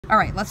All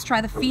right, let's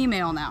try the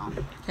female now.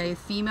 Okay,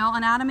 female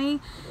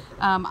anatomy.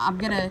 I'm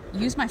gonna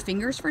use my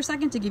fingers for a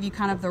second to give you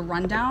kind of the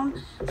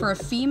rundown. For a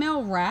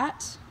female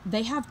rat,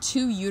 they have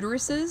 2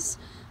 uteruses.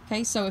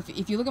 Okay, so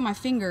if you look at my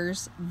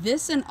fingers,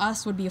 this in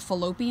us would be a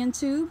fallopian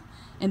tube,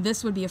 and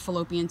this would be a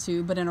fallopian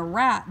tube, but in a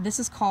rat, this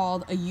is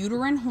called a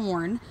uterine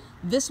horn.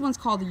 This one's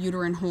called the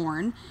uterine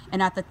horn,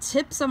 and at the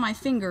tips of my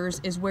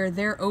fingers is where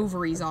their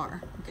ovaries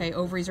are. Okay,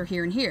 ovaries are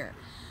here and here.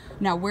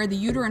 Now, where the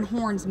uterine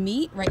horns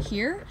meet, right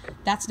here,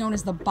 that's known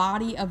as the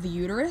body of the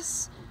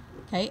uterus.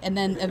 Okay, and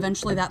then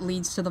eventually that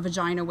leads to the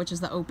vagina, which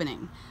is the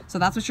opening. So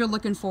that's what you're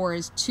looking for,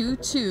 is 2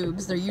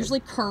 tubes. They're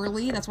usually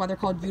curly, that's why they're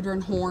called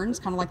uterine horns,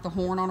 kind of like the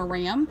horn on a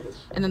ram.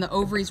 And then the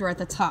ovaries are at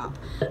the top.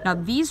 Now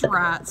these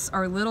rats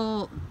are a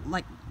little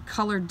like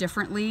colored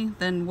differently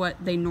than what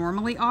they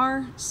normally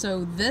are.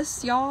 So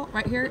this, y'all,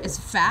 right here is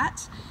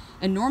fat.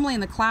 And normally in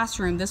the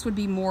classroom, this would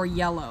be more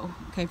yellow.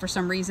 Okay, for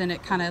some reason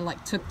it kind of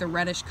like took the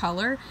reddish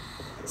color.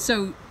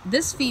 So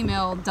this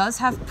female does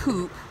have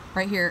poop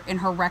right here in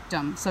her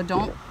rectum. So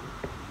don't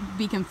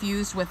be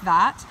confused with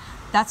that.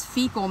 That's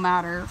fecal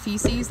matter,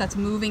 feces, that's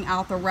moving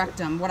out the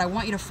rectum. What I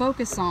want you to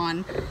focus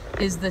on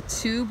is the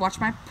tube, watch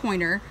my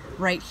pointer,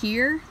 right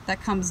here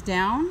that comes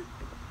down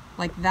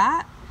like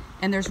that.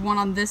 And there's one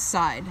on this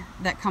side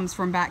that comes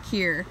from back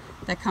here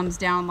that comes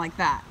down like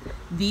that.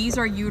 These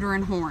are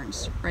uterine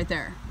horns right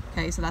there.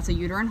 Okay, so that's a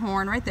uterine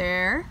horn right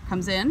there,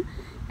 comes in.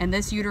 And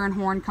this uterine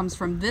horn comes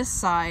from this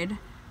side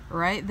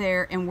right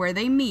there, and where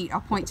they meet,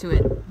 I'll point to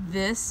it.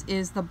 This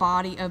is the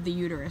body of the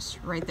uterus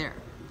right there.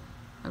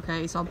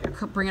 Okay, so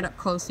I'll bring it up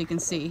close so you can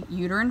see.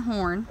 Uterine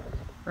horn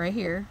right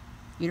here,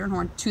 uterine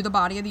horn to the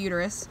body of the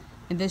uterus,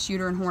 and this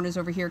uterine horn is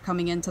over here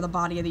coming into the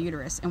body of the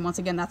uterus. And once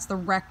again, that's the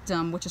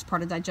rectum, which is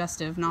part of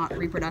digestive, not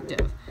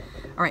reproductive.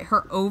 All right,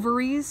 her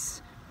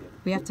ovaries,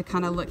 we have to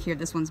kind of look here.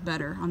 This one's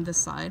better on this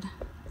side.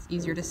 It's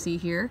easier to see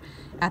here.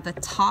 At the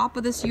top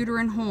of this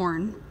uterine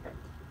horn,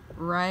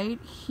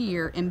 right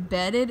here,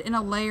 embedded in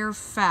a layer of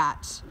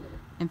fat.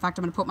 In fact,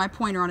 I'm going to put my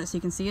pointer on it so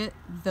you can see it.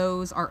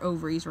 Those are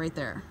ovaries right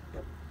there.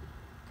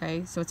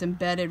 Okay, so it's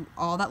embedded,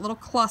 all that little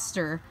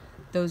cluster,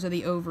 those are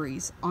the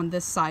ovaries on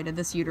this side of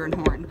this uterine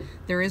horn.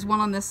 There is one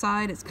on this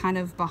side, it's kind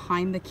of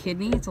behind the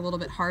kidney. It's a little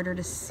bit harder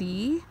to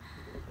see.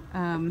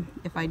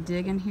 If I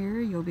dig in here,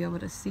 you'll be able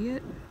to see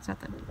it. It's at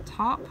the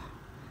top.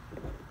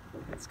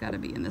 It's got to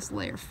be in this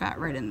layer of fat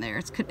right in there.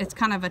 It's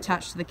kind of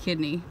attached to the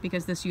kidney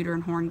because this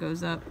uterine horn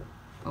goes up.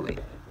 Oh wait,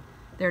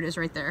 there it is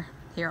right there.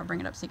 Here, I'll bring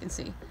it up so you can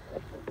see.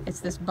 It's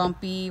this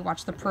bumpy,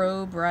 watch the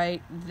probe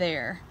right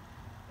there.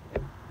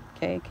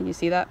 Okay, can you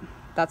see that?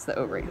 That's the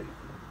ovary.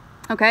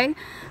 Okay,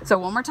 so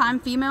one more time,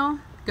 female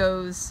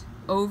goes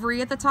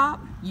ovary at the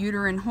top,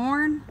 uterine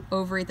horn,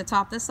 ovary at the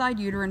top this side,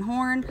 uterine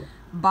horn,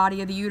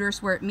 body of the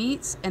uterus where it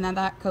meets, and then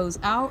that goes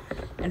out,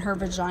 and her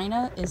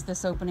vagina is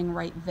this opening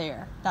right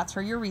there. That's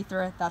her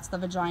urethra, that's the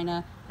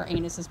vagina, her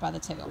anus is by the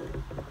tail.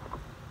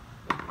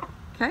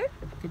 Okay,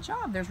 good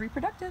job, there's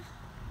reproductive.